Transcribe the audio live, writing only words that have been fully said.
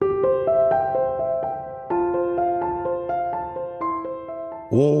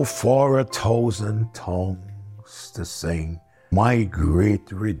Oh, for 1,000 tongues to sing my great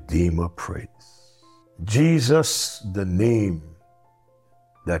Redeemer praise. Jesus, the name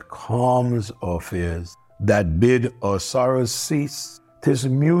that calms our fears, that bid our sorrows cease. 'Tis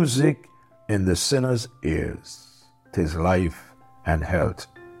music in the sinner's ears. 'Tis life and health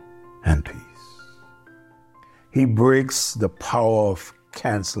and peace. He breaks the power of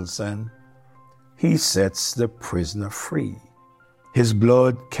cancel sin. He sets the prisoner free. His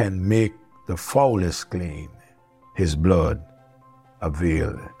blood can make the foulest clean. His blood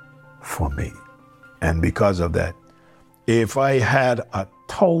availed for me. And because of that, if I had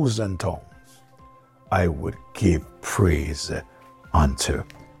 1,000 tongues, I would give praise unto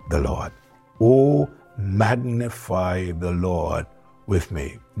the Lord. Oh, magnify the Lord with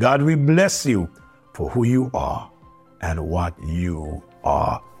me. God, we bless you for who you are and what you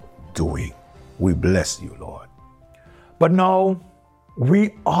are doing. We bless you, Lord. But now,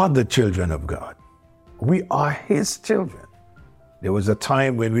 we are the children of God. We are his children. There was a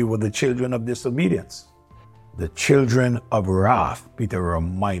time when we were the children of disobedience, the children of wrath, Peter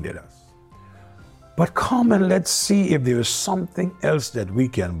reminded us. But come and let's see if there is something else that we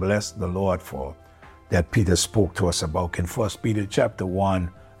can bless the Lord for that Peter spoke to us about in 1 Peter chapter 1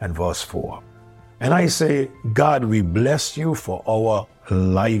 and verse 4. And I say, God, we bless you for our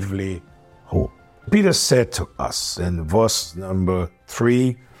lively hope. Peter said to us in verse number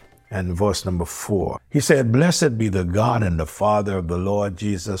 3 and verse number 4, he said, Blessed be the God and the Father of the Lord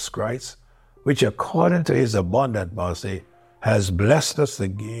Jesus Christ, which according to his abundant mercy has blessed us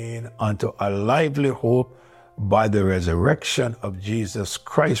again unto a lively hope by the resurrection of Jesus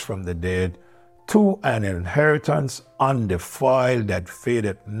Christ from the dead, to an inheritance undefiled that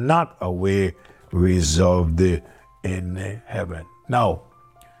fadeth not away, reserved in heaven. Now,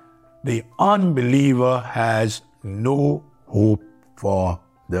 the unbeliever has no hope for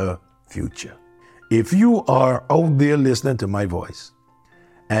the future. If you are out there listening to my voice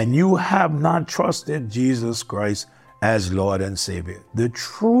and you have not trusted Jesus Christ as Lord and Savior, the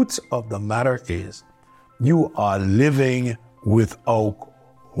truth of the matter is you are living without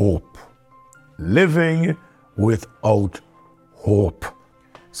hope. Living without hope.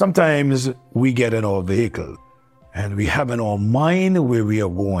 Sometimes we get in our vehicle and we have in our mind where we are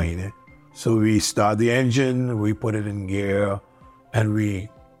going. So we start the engine, we put it in gear, and we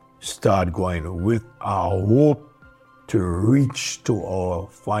start going with our hope to reach to our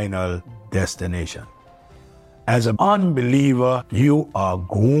final destination. As an unbeliever, you are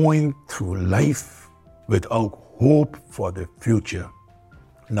going through life without hope for the future.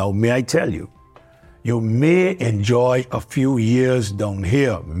 Now, may I tell you, you may enjoy a few years down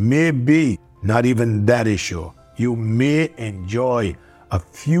here, maybe not even that is sure. You may enjoy a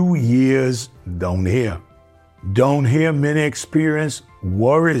few years down here. Down here, many experience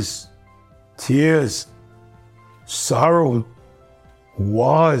worries, tears, sorrow,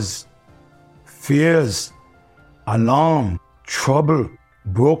 wars, fears, alarm, trouble,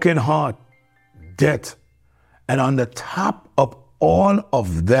 broken heart, death. And on the top of all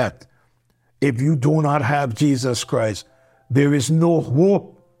of that, if you do not have Jesus Christ, there is no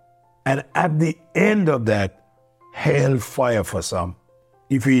hope. And at the end of that, hellfire for some.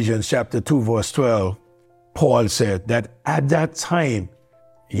 Ephesians chapter 2 verse 12, Paul said that at that time,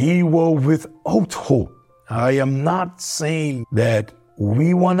 ye were without hope. I am not saying that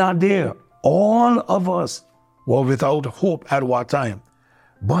we were not there. All of us were without hope at what time?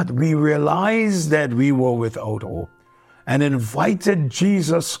 But we realized that we were without hope and invited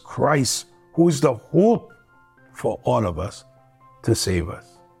Jesus Christ, who is the hope for all of us, to save us.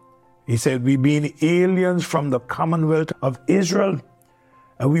 He said, we being aliens from the commonwealth of Israel,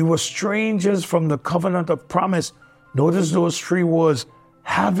 and we were strangers from the covenant of promise. Notice those three words,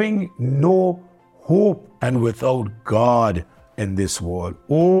 having no hope and without God in this world.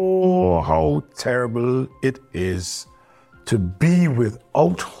 Oh, how terrible it is to be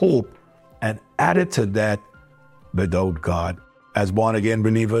without hope, and added to that, without God. As born-again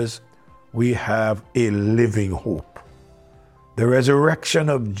believers, we have a living hope. The resurrection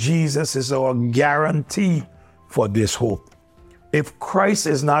of Jesus is our guarantee for this hope. If Christ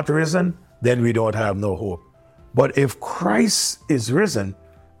is not risen, then we don't have no hope. But if Christ is risen,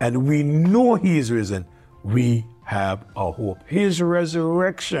 and we know he is risen, we have a hope. His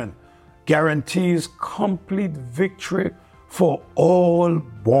resurrection guarantees complete victory for all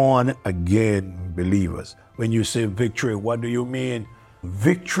born-again believers. When you say victory, what do you mean?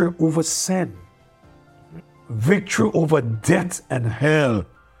 Victory over sin, victory over death and hell,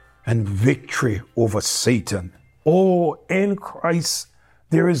 and victory over Satan. Oh, in Christ,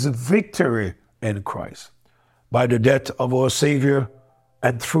 there is victory in Christ. By the death of our Savior,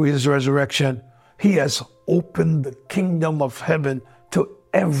 And through his resurrection, he has opened the kingdom of heaven to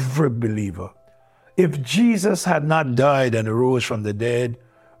every believer. If Jesus had not died and arose from the dead,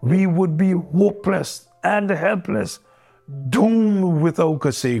 we would be hopeless and helpless, doomed without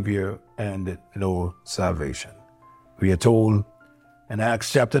a Savior and no salvation. We are told in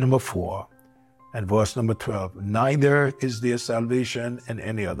Acts chapter number 4 and verse number 12, neither is there salvation in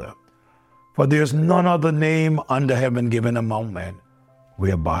any other, for there is none other name under heaven given among men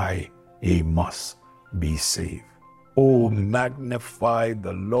whereby ye must be saved. Oh, magnify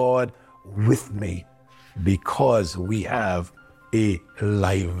the Lord with me, because we have a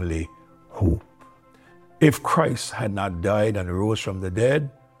lively hope. If Christ had not died and rose from the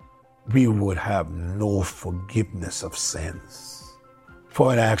dead, we would have no forgiveness of sins.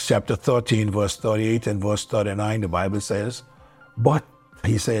 For in Acts chapter 13, verse 38 and verse 39, the Bible says, but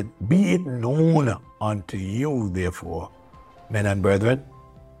he said, be it known unto you, therefore, men and brethren,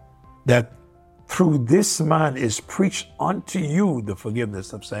 that through this man is preached unto you the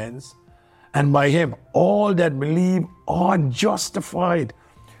forgiveness of sins, and by him all that believe are justified.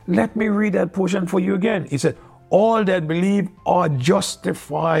 Let me read that portion for you again. He said, all that believe are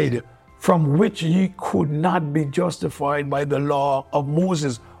justified, from which ye could not be justified by the law of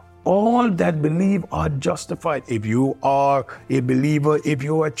Moses. All that believe are justified. If you are a believer, if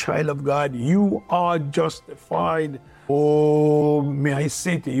you are a child of God, you are justified. Oh, may I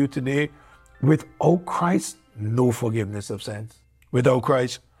say to you today, without Christ, no forgiveness of sins. Without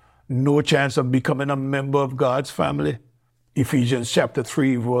Christ, no chance of becoming a member of God's family. Ephesians chapter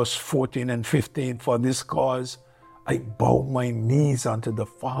 3, verse 14 and 15, for this cause I bow my knees unto the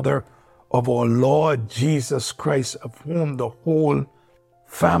Father of our Lord Jesus Christ, of whom the whole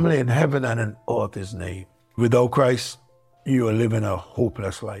family in heaven and in earth is named. Without Christ, you are living a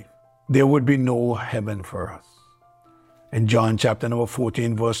hopeless life. There would be no heaven for us. In John chapter number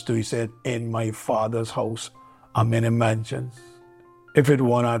 14, verse 2, he said, in my Father's house are many mansions. If it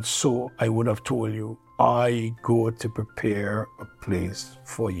were not so, I would have told you, I go to prepare a place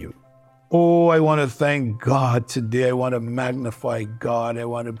for you. Oh, I want to thank God today. I want to magnify God. I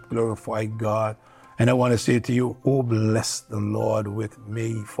want to glorify God. And I want to say to you, oh, bless the Lord with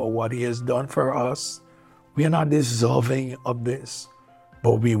me for what he has done for us. We are not deserving of this,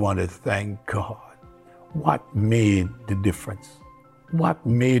 but we want to thank God. What made the difference? What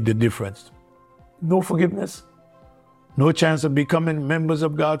made the difference? No forgiveness? No chance of becoming members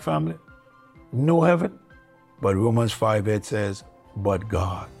of God's family? No heaven? But Romans 5:8 says, but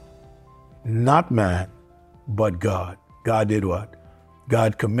God. Not man, but God. God did what?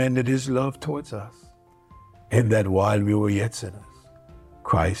 God commended his love towards us, in that while we were yet sinners,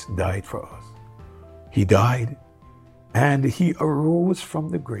 Christ died for us. He died and he arose from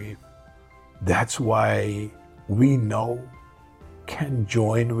the grave. That's why we now can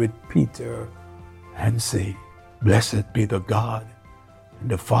join with Peter and say, blessed be the God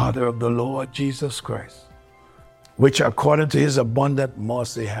and the Father of the Lord Jesus Christ, which according to his abundant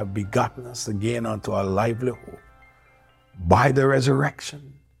mercy have begotten us again unto a lively hope by the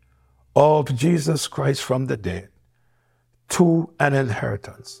resurrection of Jesus Christ from the dead, to an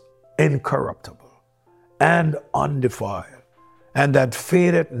inheritance incorruptible and undefiled, and that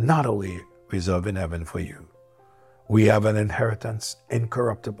fadeth not away, reserved in heaven for you. We have an inheritance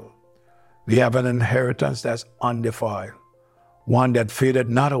incorruptible. We have an inheritance that's undefiled, one that fadeth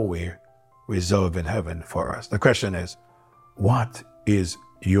not away, reserved in heaven for us. The question is, what is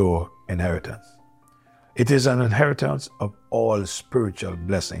your inheritance? It is an inheritance of all spiritual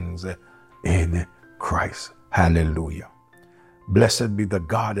blessings in Christ. Hallelujah. Blessed be the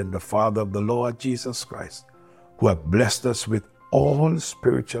God and the Father of the Lord Jesus Christ, who have blessed us with all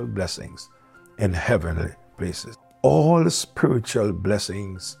spiritual blessings in heavenly places. All spiritual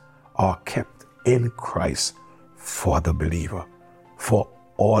blessings are kept in Christ for the believer, for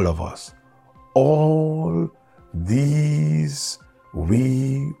all of us. All these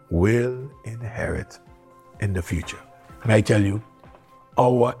we will inherit in the future. And I tell you,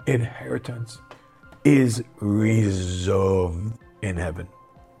 our inheritance is reserved in heaven.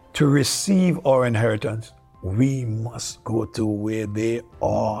 To receive our inheritance, we must go to where they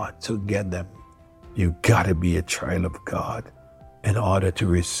are to get them. You gotta be a child of God in order to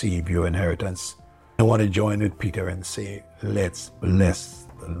receive your inheritance. I want to join with Peter and say, let's bless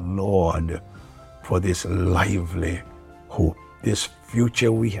the Lord for this lively hope, this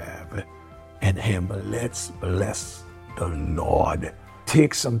future we have in him. Let's bless the Lord.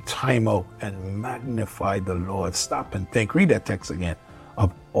 Take some time out and magnify the Lord. Stop and think. Read that text again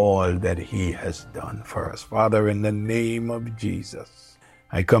of all that he has done for us. Father, in the name of Jesus,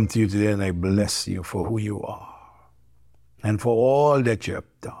 I come to you today and I bless you for who you are. and for all that you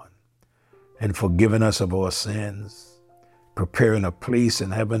have done, and forgiving us of our sins, preparing a place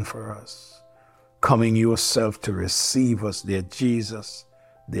in heaven for us, coming yourself to receive us, dear Jesus,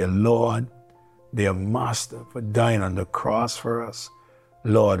 dear Lord, dear Master, for dying on the cross for us.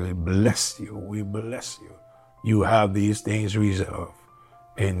 Lord, we bless you. We bless you. You have these things reserved.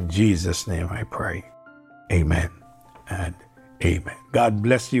 In Jesus' name I pray. Amen and amen. God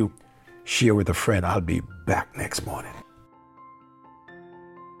bless you. Share with a friend. I'll be back next morning.